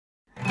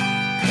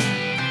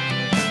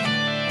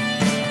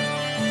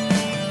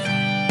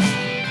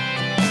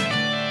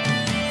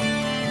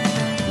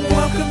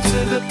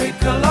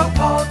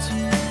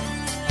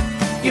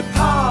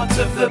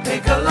the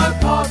Piccolo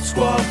Pod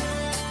Squad.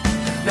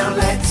 Now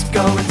let's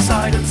go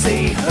inside and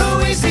see who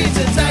is here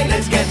today.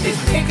 Let's get this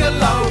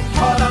Piccolo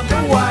Pod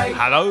underway.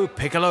 Hello,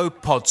 Piccolo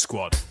Pod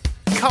Squad.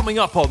 Coming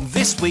up on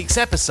this week's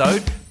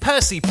episode,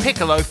 Percy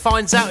Piccolo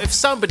finds out if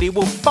somebody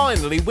will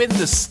finally win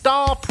the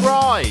Star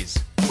Prize.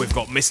 We've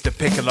got Mr.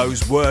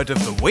 Piccolo's Word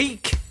of the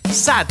Week.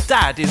 Sad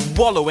Dad is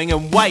wallowing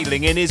and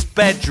wailing in his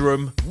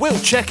bedroom. We'll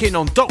check in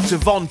on Dr.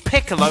 Von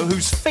Piccolo,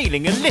 who's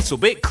feeling a little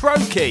bit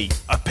croaky.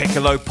 A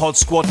Piccolo Pod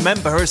Squad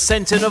member has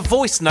sent in a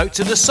voice note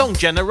to the Song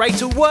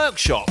Generator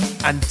Workshop.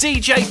 And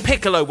DJ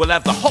Piccolo will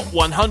have the Hot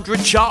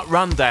 100 chart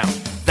rundown.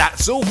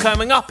 That's all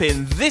coming up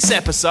in this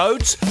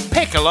episode's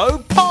Piccolo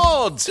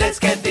Pods. Let's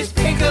get this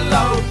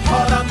Piccolo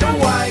Pod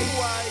underway.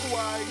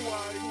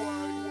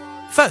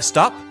 First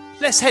up,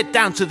 let's head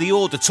down to the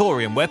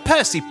auditorium where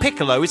Percy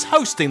Piccolo is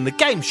hosting the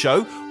game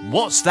show,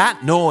 What's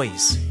That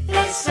Noise?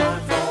 It's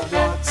time for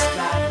What's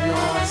That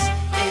Noise?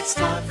 It's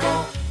time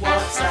for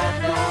What's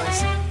That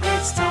Noise?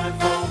 It's time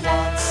for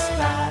What's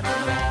That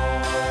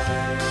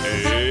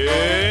Noise?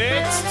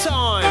 It's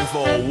time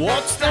for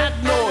What's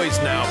That Noise?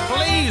 Now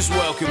please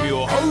welcome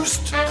your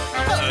host,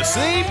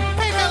 Percy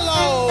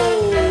Piccolo!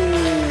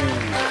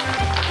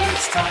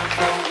 It's time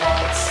for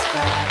What's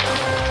That Noise?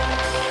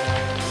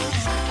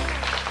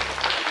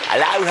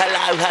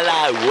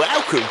 Hello.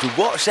 Welcome to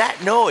What's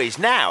That Noise?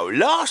 Now,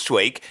 last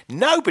week,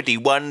 nobody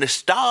won the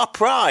Star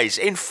Prize.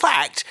 In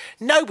fact,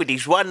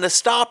 nobody's won the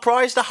Star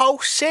Prize the whole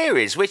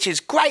series, which is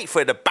great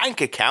for the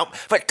bank account,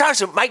 but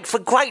doesn't make for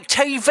great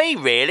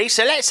TV, really.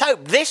 So let's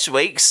hope this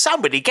week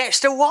somebody gets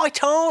the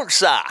right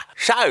answer.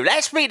 So,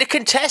 let's meet the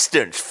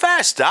contestants.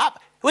 First up,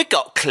 we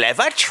got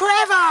Clever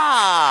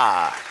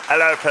Trevor.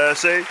 Hello,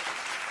 Percy.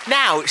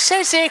 Now, it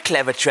says here,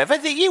 Clever Trevor,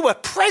 that you were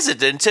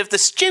president of the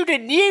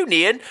Student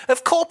Union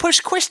of Corpus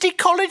Christi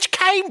College,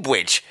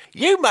 Cambridge.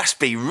 You must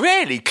be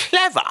really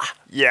clever.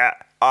 Yeah,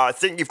 I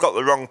think you've got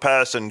the wrong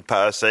person,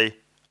 Percy.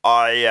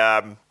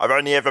 I've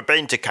only ever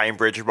been to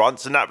Cambridge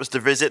once, and that was to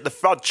visit the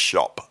fudge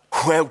shop.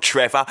 Well,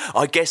 Trevor,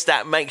 I guess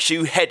that makes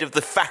you head of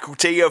the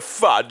Faculty of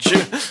Fudge.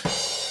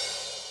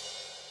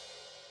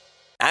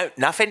 Oh,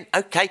 nothing?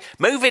 Okay,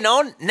 moving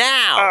on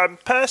now.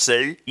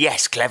 Percy?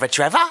 Yes, Clever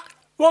Trevor?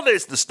 What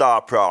is the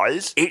Star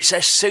Prize? It's a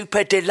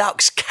super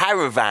deluxe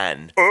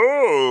caravan.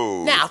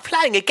 Oh! Now,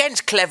 playing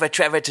against Clever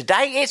Trevor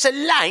today, it's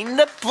Elaine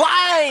the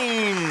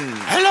Brain.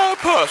 Hello,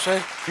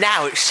 Percy.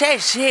 Now, it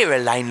says here,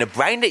 Elaine the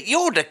Brain, that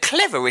you're the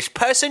cleverest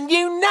person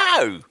you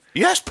know.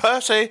 Yes,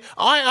 Percy,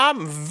 I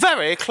am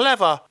very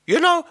clever.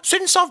 You know,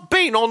 since I've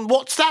been on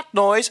What's That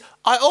Noise,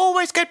 I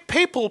always get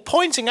people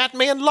pointing at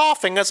me and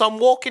laughing as I'm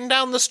walking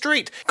down the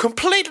street,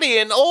 completely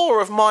in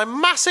awe of my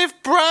massive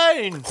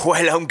brain.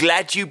 Well, I'm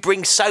glad you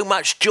bring so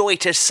much joy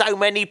to so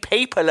many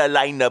people,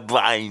 Elaine the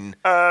Brain.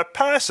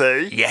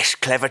 Percy? Yes,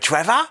 Clever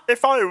Trevor?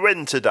 If I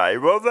win today,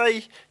 will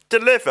they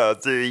deliver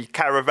the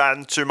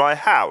caravan to my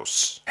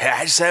house?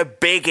 That's a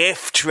big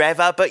if,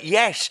 Trevor, but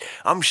yes,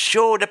 I'm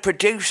sure the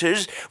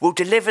producers will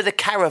deliver the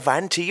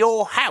caravan to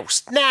your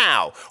house.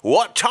 Now,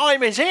 what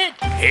time is it?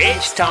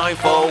 It's time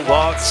for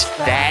What's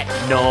That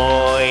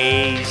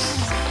Noise?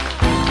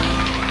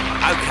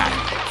 Okay,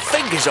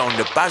 fingers on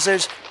the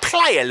buzzers,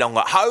 play along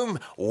at home.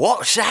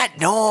 What's that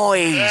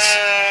noise?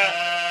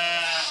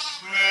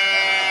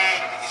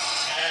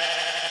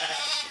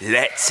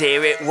 Let's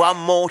hear it one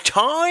more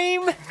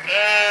time.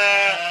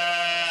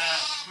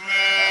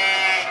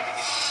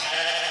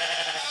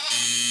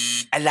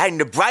 Elaine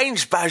the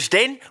Brain's buzzed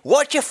in.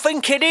 What do you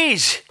think it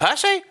is?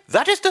 Percy,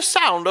 that is the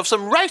sound of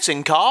some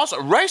racing cars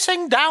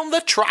racing down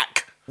the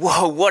track.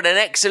 Whoa, what an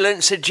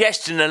excellent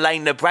suggestion,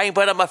 Elaine the Brain,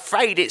 but I'm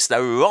afraid it's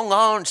the wrong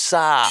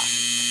answer.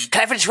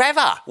 Clever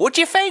Trevor, what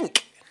do you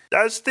think?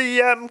 Does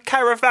the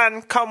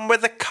caravan come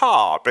with a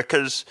car?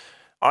 Because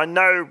I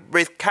know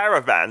with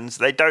caravans,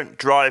 they don't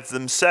drive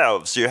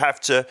themselves. You have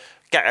to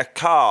get a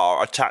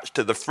car attached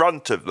to the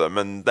front of them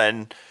and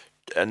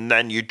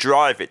then you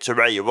drive it to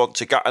where you want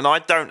to go. And I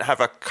don't have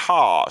a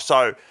car.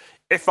 So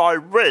if I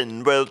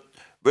win, would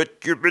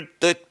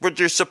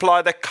you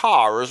supply the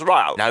car as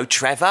well? No,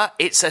 Trevor,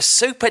 it's a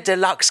super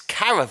deluxe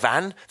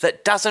caravan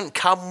that doesn't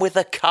come with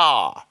a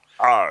car.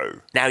 Oh.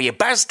 Now, you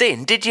buzzed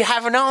in. Did you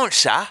have an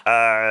answer?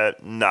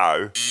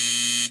 No.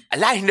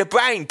 Elaine the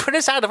Brain, put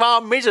us out of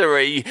our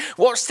misery.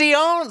 What's the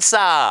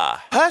answer?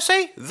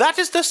 Percy, that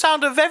is the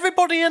sound of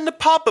everybody in the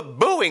pub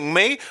booing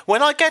me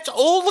when I get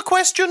all the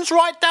questions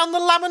right down the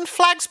Lamb and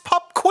Flags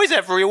pub quiz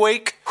every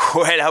week.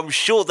 Well, I'm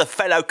sure the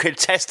fellow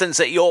contestants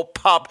at your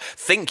pub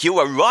think you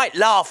a right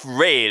laugh,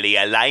 really,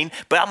 Elaine,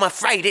 but I'm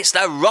afraid it's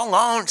the wrong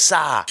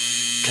answer.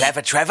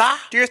 Clever Trevor?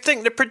 Do you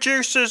think the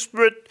producers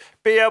would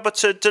be able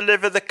to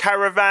deliver the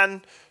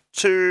caravan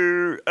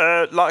to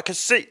like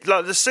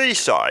the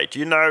seaside?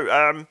 You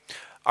know,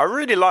 I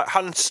really like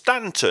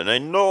Hunstanton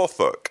in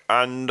Norfolk,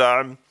 and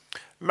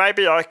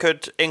maybe I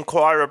could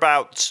inquire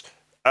about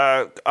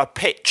a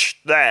pitch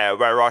there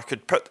where I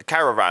could put the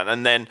caravan,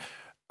 and then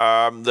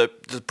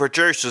the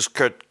producers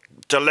could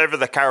deliver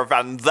the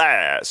caravan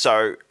there,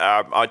 so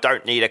I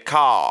don't need a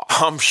car.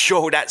 I'm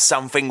sure that's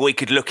something we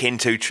could look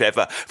into,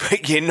 Trevor,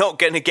 but you're not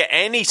going to get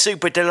any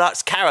super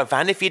deluxe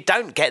caravan if you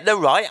don't get the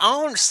right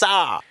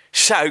answer.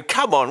 So,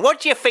 come on,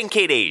 what do you think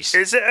it is?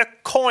 Is it a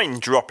coin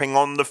dropping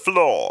on the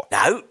floor?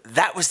 No,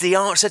 that was the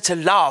answer to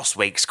last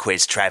week's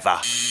quiz,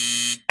 Trevor.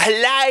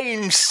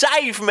 Elaine,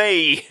 save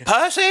me!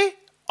 Percy,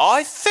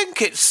 I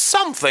think it's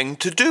something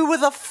to do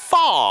with a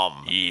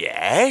farm.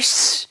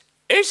 Yes?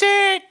 Is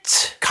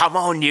it? Come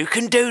on, you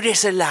can do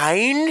this,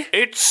 Elaine.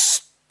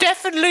 It's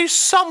definitely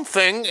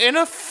something in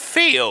a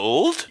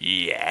field.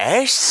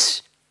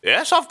 Yes?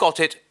 Yes, I've got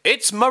it.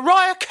 It's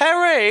Mariah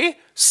Carey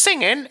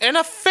singing in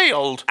a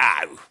field.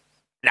 Oh,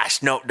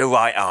 that's not the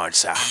right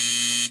answer.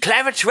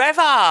 Clever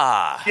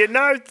Trevor! You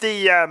know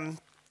the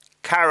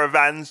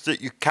caravans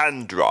that you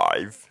can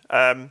drive?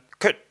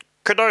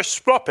 Could I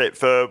swap it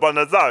for one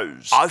of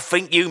those? I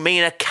think you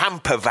mean a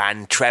camper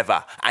van,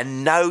 Trevor,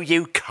 and no,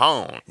 you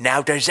can't.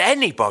 Now, does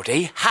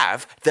anybody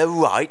have the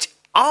right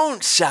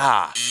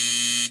answer?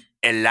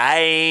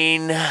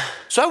 Elaine?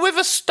 So we've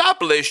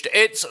established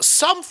it's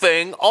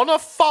something on a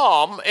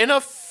farm in a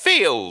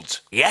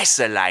field. Yes,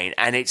 Elaine,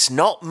 and it's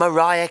not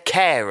Mariah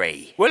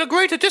Carey. We'll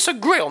agree to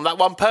disagree on that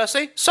one,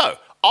 Percy. So,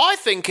 I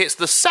think it's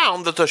the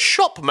sound that a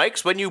shop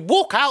makes when you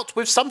walk out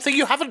with something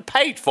you haven't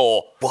paid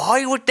for.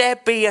 Why would there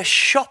be a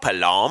shop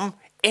alarm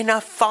in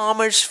a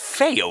farmer's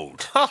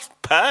field?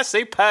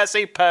 Percy.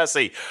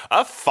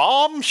 A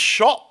farm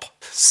shop.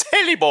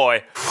 Silly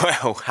boy.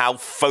 Well, how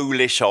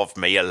foolish of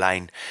me,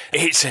 Elaine.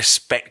 It's a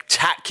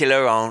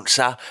spectacular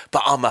answer,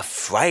 but I'm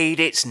afraid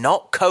it's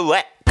not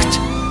correct.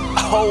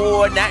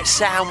 Oh, and that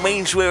sound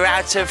means we're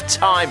out of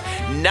time.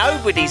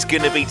 Nobody's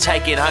going to be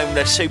taking home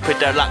the Super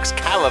Deluxe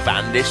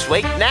Caravan this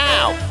week.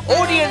 Now,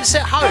 audience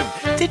at home,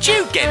 did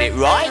you get it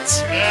right?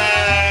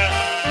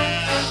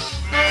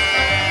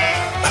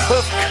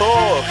 Of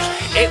course,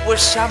 it was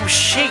some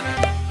sheep.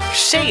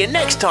 See you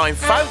next time,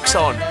 folks,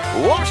 on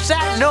What's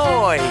That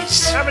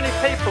Noise? How many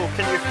people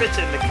can you fit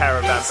in the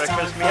caravan?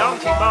 Because my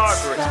Auntie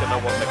Margaret's going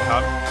to want to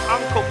come,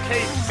 Uncle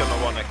Keith's going to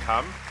want to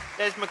come,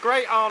 there's my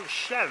great Aunt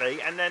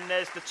Shelley, and then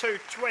there's the two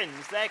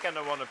twins, they're going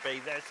to want to be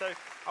there. So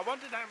I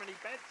wondered how many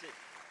beds it...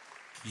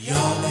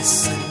 You're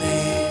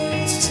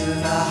listening to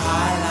the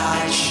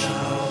highlight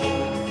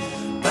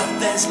show, but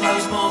there's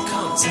loads more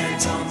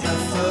content on the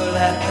full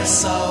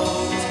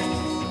episode.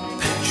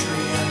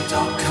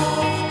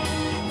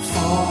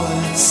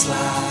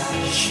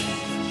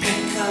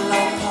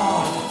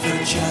 Patreon.com/PiccoloPod for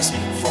just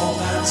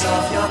 £4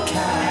 of your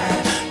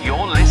cash.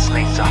 You're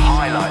listening to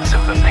highlights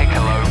of the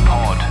Piccolo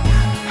Pod.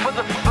 For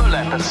the full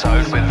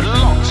episode with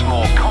lots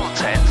more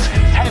content,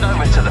 head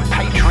over to the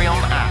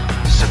Patreon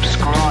app,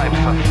 subscribe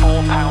for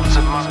 £4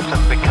 a month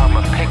and become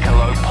a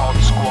Piccolo Pod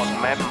Squad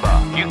member.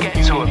 You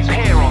get to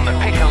appear on the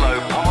Piccolo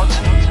Pod,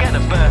 get a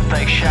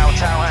birthday shout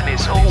out, and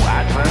it's all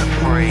advert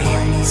free.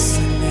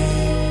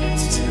 Listening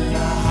to the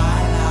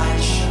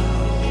highlight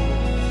show,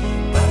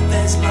 but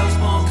there's loads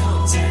more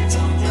content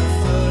on the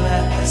full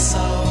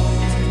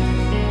episode.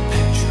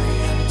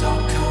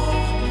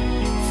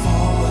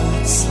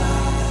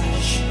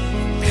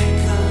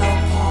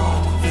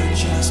 Patreon.com/PiccoloPod for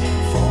just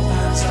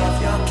 £4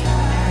 of your cash.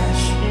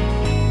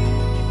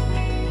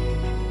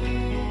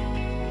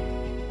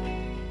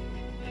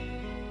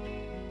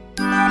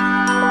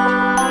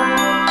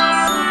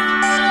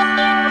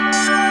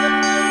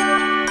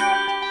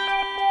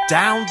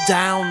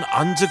 Down,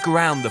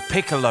 underground, the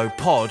Piccolo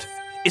Pod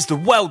is the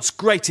world's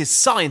greatest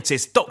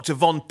scientist, Dr.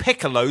 Von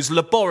Piccolo's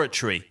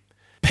laboratory.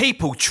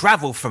 People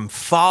travel from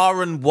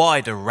far and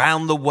wide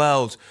around the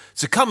world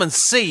to come and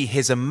see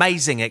his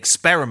amazing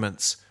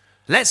experiments.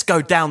 Let's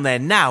go down there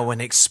now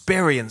and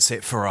experience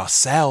it for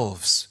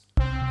ourselves.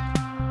 I'm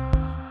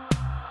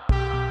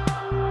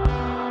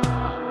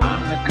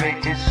the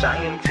greatest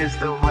scientist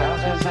the world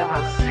has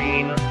ever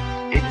seen.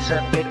 It's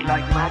a bit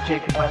like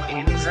magic, but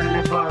in the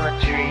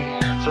laboratory.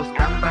 So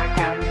stand back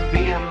and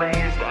be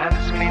amazed.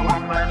 Ask me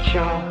one man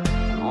show.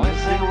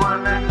 With the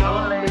one and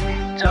only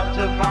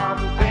Dr. Von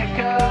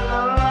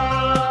Piccolo.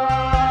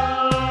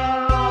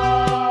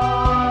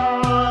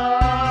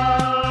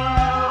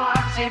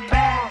 What's it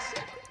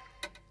best?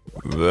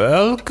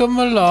 Welcome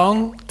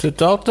along to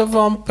Dr.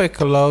 Von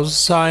Piccolo's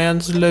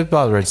Science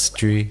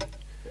Laboratory.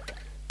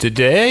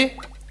 Today,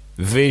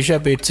 we shall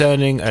be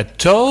turning a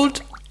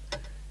toad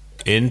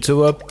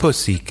into a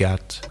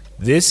pussycat.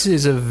 This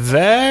is a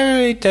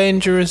very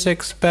dangerous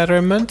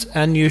experiment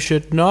and you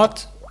should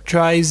not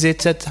try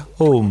it at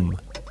home.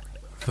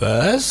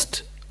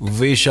 First,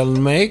 we shall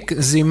make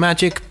the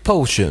magic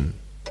potion.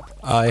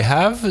 I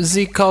have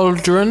the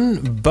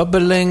cauldron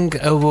bubbling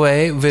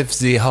away with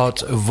the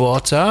hot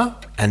water,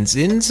 and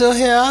into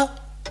here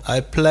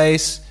I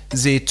place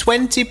the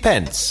 20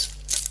 pence.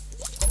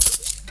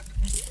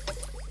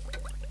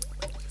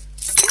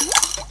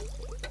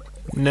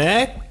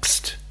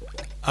 Next,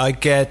 I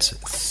get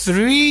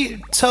 3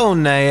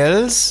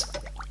 toenails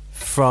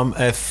from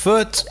a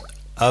foot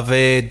of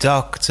a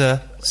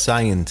doctor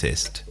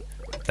scientist.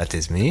 That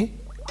is me.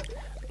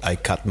 I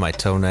cut my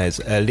toenails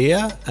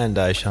earlier, and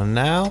I shall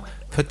now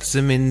put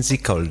them in the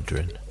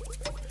cauldron.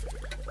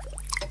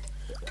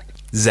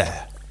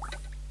 There.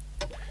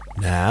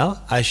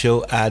 Now I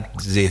shall add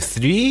the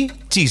 3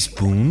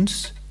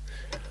 teaspoons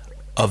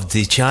of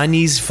the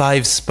Chinese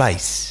 5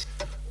 spice.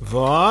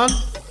 1,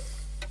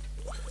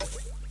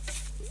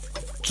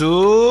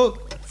 2,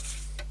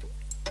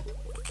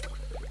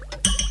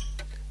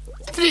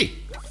 3.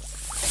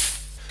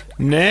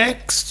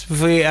 Next,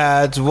 we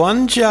add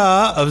 1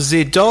 jar of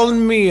the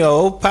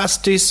Dolmio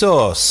pasty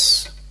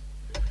sauce.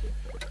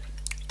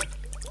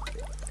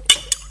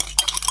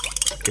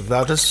 Give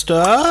that a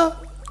stir.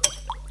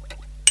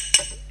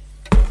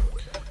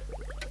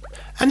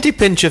 And a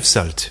pinch of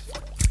salt.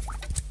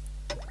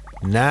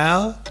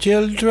 Now,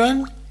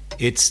 children,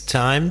 it's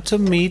time to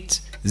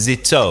meet the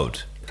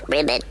toad.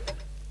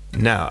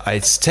 Now, I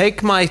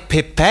take my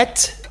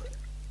pipette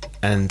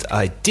and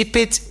I dip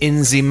it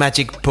in the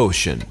magic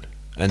potion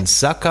and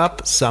suck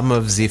up some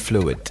of the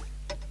fluid.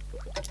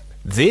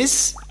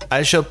 This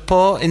I shall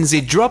pour in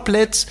the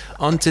droplets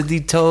onto the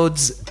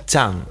toad's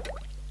tongue.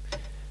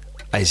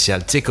 I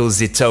shall tickle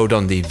the toad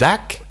on the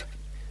back,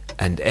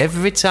 and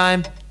every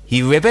time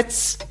he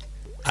ribbits,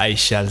 I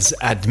shall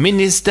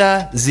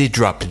administer the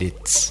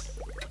droplets.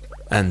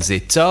 And the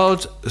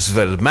toad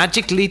will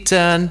magically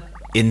turn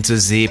into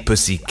the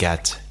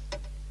pussycat,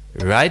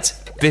 right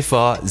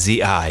before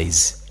the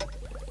eyes.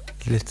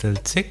 Little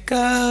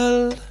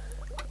tickle.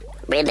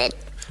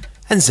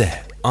 And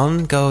there,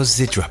 on goes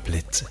the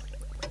droplet.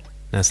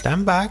 Now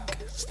stand back,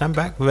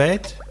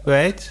 wait.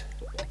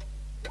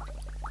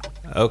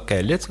 Okay,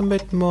 a little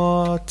bit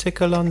more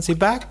tickle on the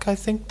back, I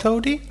think,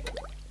 Toadie.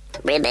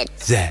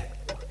 There,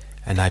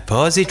 and I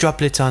pour the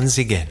droplet on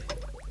again.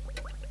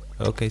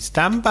 Okay,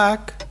 stand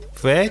back,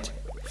 wait,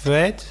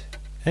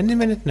 any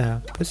minute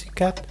now,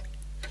 pussycat.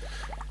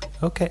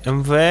 Okay,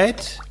 and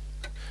wait.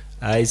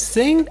 I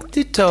think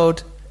the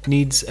toad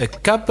needs a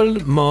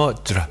couple more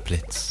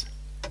droplets.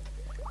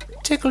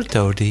 Tickle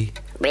Toadie.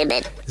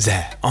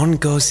 There, on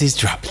goes his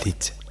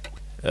droplet.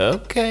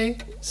 Okay,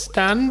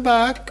 stand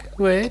back.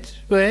 Wait.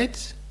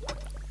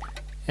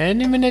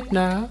 Any minute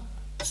now.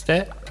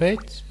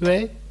 Wait.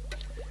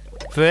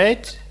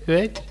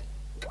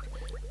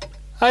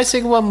 I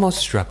think one more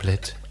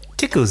droplet.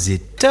 Tickle the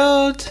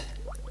toad.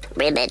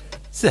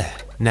 There,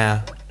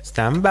 now,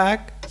 stand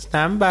back.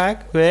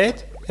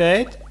 Wait.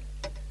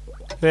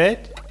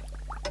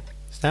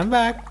 Stand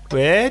back.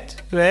 Wait.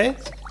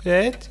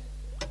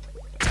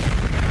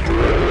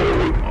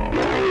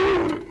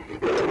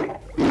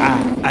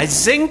 I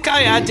think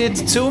I added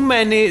too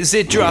many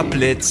the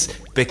droplets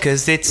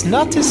because it's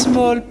not a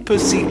small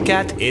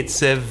pussycat,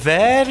 it's a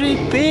very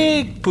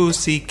big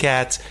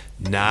pussycat.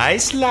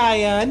 Nice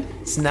lion.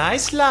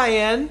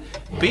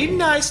 Be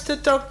nice to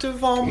Dr.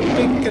 Von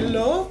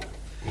Piccolo.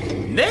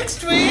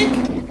 Next week,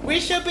 we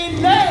shall be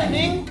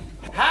learning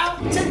how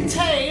to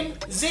tame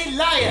the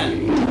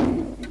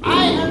lion.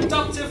 I am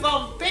Dr.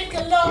 Von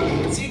Piccolo,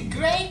 the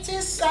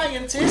greatest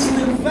scientist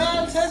the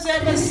world has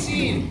ever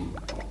seen.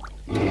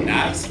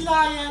 Nice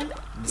lion.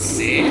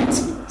 Sit.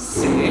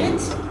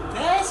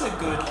 There's a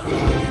good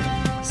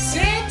lion.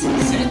 Sit.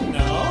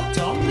 No,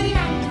 don't be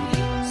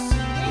angry.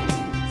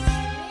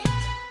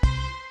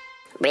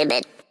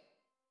 Sit.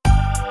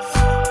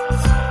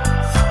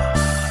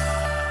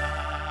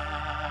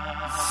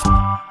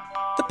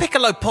 The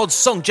Piccolo Pod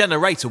Song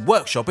Generator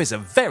Workshop is a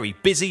very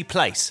busy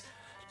place.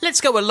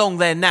 Let's go along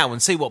there now and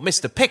see what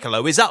Mr.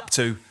 Piccolo is up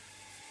to.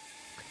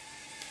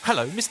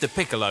 Hello, Mr.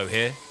 Piccolo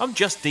here. I'm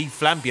just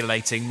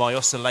deflambulating my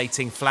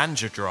oscillating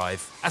flanger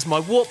drive, as my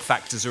warp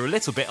factors are a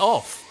little bit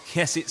off.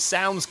 Yes, it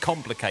sounds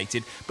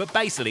complicated, but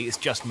basically it's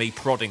just me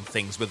prodding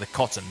things with a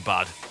cotton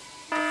bud.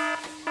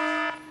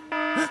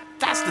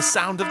 That's the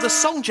sound of the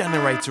song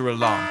generator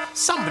alarm.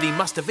 Somebody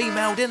must have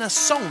emailed in a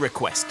song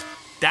request.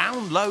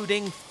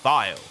 Downloading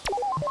file.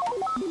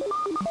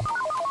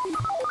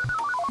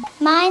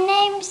 My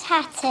name's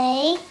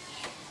Hattie.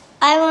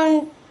 I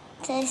want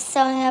a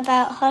song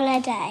about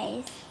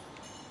holidays.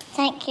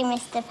 Thank you,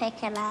 Mr.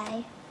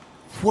 Piccolo.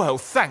 Well,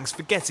 thanks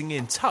for getting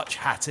in touch,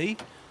 Hattie.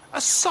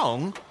 A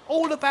song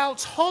all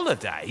about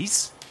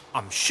holidays?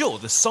 I'm sure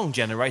the song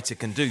generator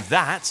can do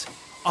that.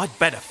 I'd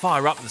better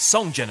fire up the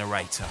song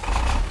generator.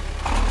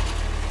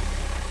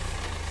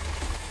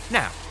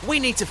 Now, we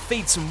need to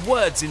feed some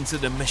words into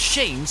the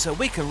machine so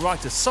we can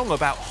write a song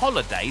about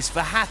holidays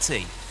for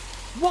Hattie.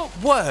 What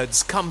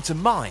words come to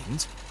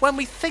mind when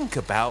we think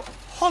about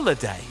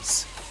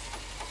holidays?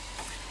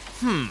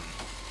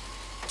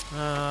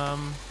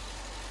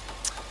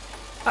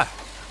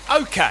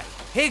 Okay,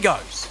 here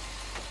goes.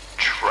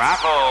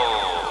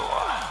 Travel.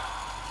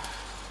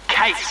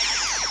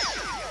 Case.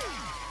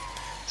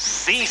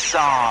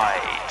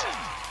 Seaside.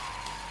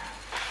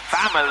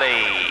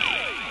 Family.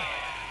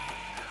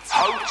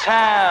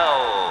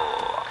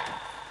 Hotel.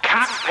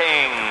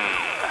 Camping.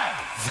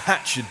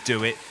 That should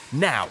do it.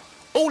 Now,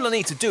 all I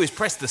need to do is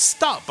press the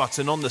start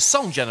button on the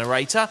song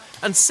generator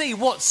and see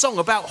what song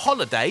about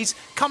holidays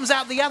comes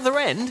out the other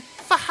end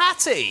for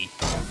Hattie.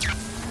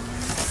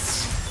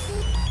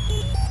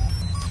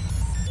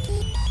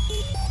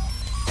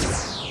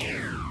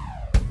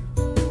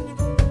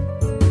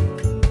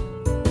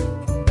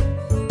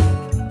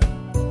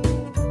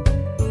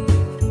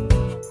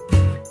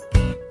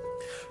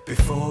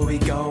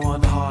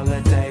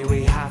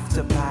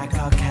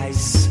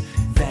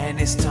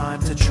 it's time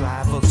to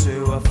travel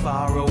to a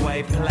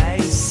faraway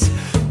place.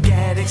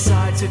 Get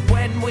excited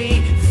when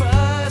we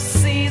first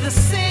see the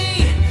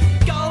sea.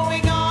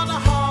 Going on a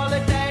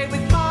holiday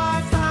with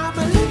my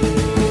family.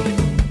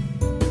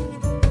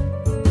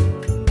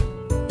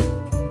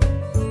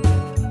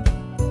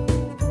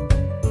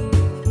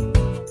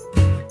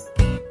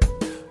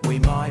 We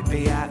might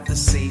be at the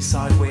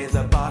seaside with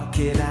a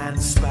bucket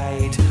and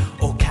spade,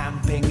 or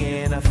camping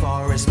in a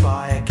forest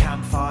by a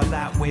campfire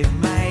that we've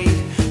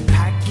made.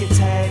 Pack your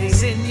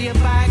teddies in your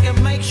bag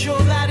and make sure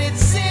that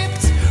it's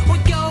zipped.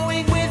 We're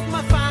going with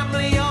my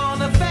family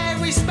on a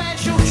very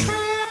special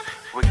trip.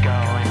 We're going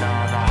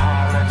on a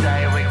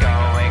holiday, we're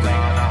going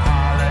on a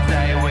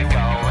holiday, we're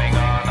going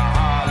on a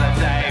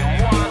holiday.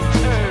 1,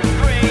 2,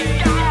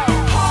 3, go!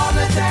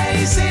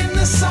 Holidays in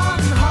the sun,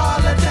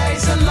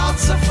 holidays are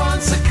lots of fun,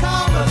 so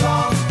come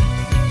along.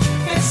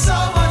 It's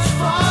so much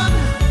fun.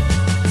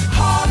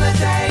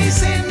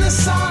 Holidays in the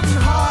sun,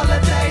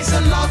 holidays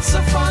are lots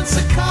of fun,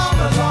 so come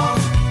along.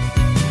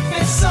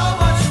 It's so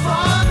much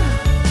fun.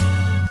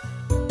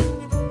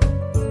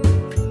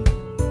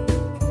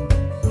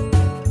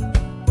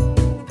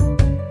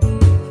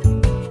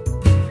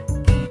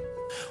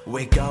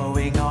 We're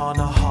going on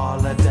a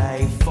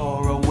holiday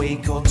for a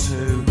week or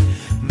two.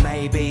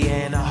 Maybe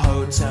in a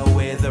hotel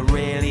with a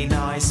really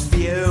nice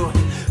view.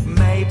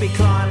 Maybe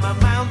climb a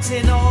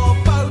mountain or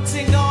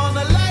boating on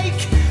a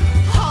lake.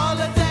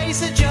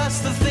 Holidays are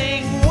just the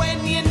thing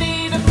when you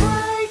need a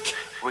break.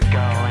 We're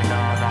going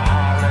on a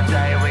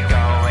holiday, we're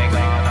going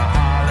on a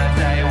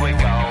holiday, we're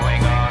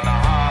going on a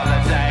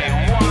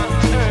holiday.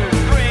 1, 2,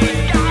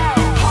 3, go!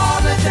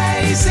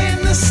 Holidays in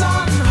the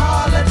sun,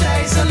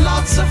 holidays are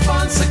lots of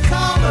fun, so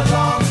come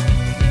along.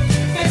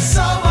 It's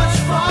so much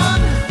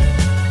fun.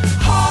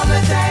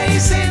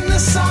 Holidays in the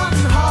sun,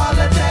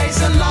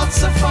 holidays are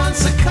lots of fun,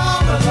 so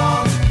come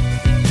along.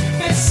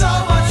 It's so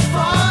much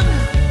fun.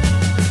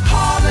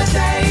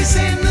 Holidays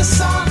in the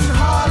sun,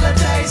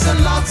 holidays are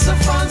lots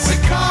of fun, so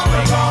come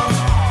along.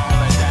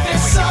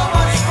 It's so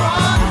much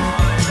fun.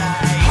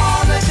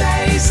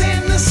 Holidays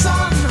in the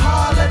sun,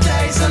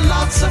 holidays are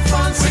lots of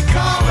fun, so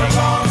come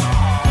along.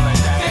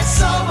 It's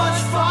so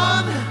much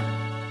fun.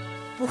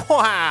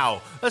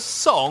 Wow, a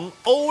song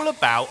all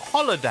about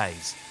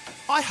holidays.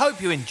 I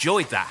hope you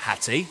enjoyed that,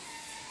 Hattie.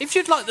 If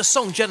you'd like the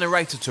song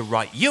generator to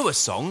write you a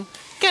song,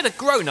 get a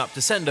grown-up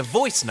to send a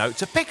voice note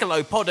to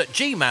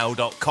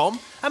piccolopod@gmail.com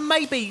and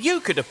maybe you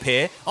could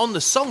appear on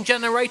the Song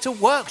Generator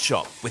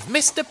Workshop with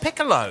Mr.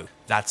 Piccolo.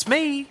 That's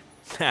me.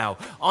 Now,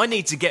 I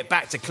need to get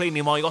back to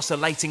cleaning my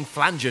oscillating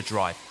flanger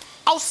drive.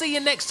 I'll see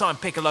you next time,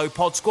 Piccolo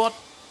Pod Squad.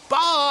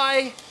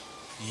 Bye!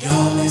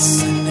 You're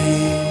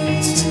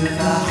listening to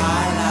the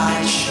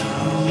highlight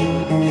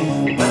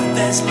show, but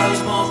there's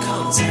loads more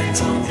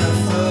content on the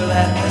full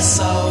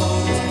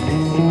episode.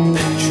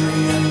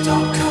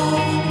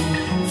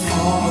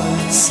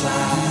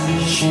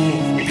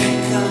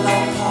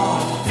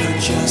 Patreon.com/PiccoloPod for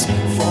just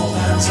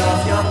 £4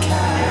 of your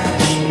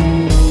cash.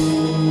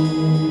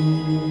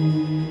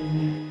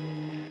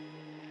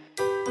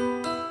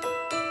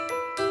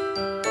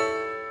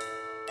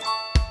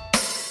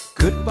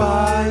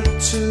 Goodbye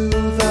to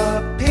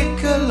the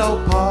Piccolo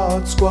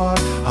Pod Squad.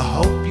 I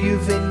hope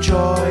you've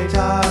enjoyed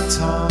our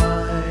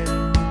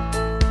time.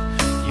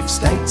 You've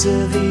stayed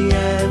to the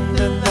end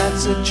and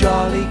that's a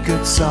jolly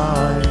good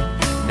sign.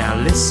 Now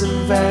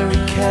listen very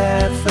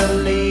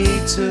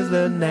carefully to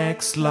the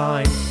next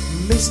line.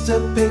 Mr.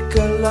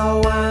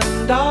 Piccolo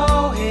and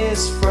all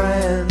his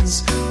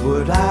friends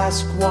would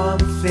ask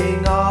one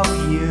thing of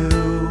you.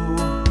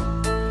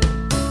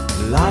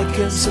 Like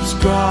and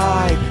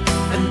subscribe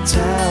and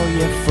tell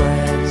your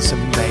friends,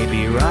 and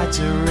maybe write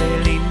a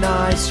really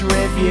nice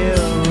review.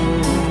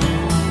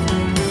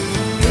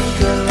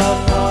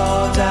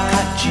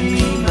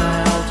 PiccoloPod@gmail.com